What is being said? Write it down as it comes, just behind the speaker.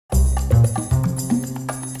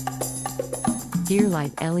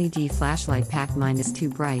GearLight LED flashlight pack -2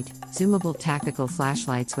 bright, zoomable tactical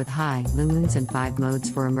flashlights with high lumens and 5 modes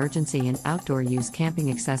for emergency and outdoor use camping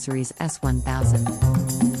accessories S1000.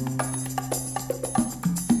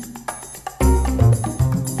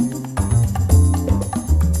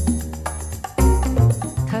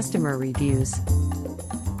 Customer reviews.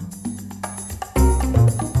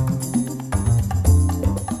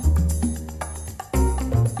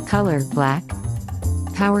 Color black.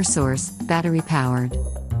 Power source battery powered.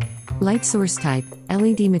 Light source type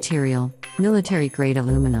LED material, military grade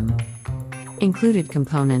aluminum. Included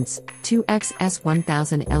components: 2x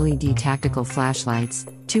S1000 LED tactical flashlights,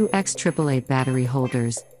 2x AAA battery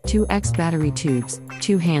holders, 2x battery tubes,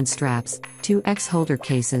 2 hand straps, 2x holder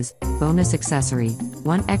cases, bonus accessory,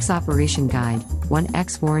 1x operation guide,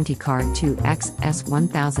 1x warranty card, 2x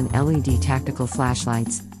S1000 LED tactical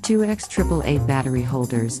flashlights, 2x AAA battery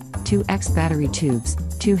holders, 2x battery tubes,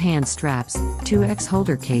 2 hand straps, 2x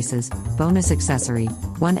holder cases, bonus accessory,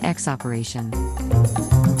 1x operation.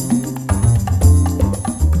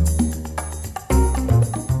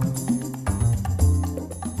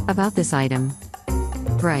 About this item.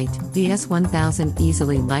 Bright, the S1000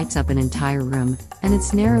 easily lights up an entire room, and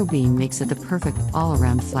its narrow beam makes it the perfect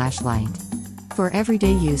all-around flashlight for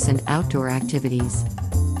everyday use and outdoor activities.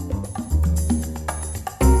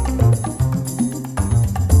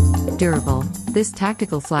 Durable, this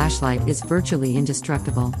tactical flashlight is virtually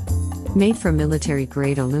indestructible. Made from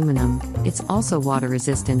military-grade aluminum, it's also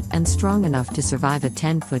water-resistant and strong enough to survive a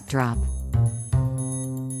 10-foot drop.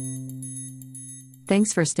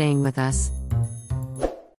 Thanks for staying with us.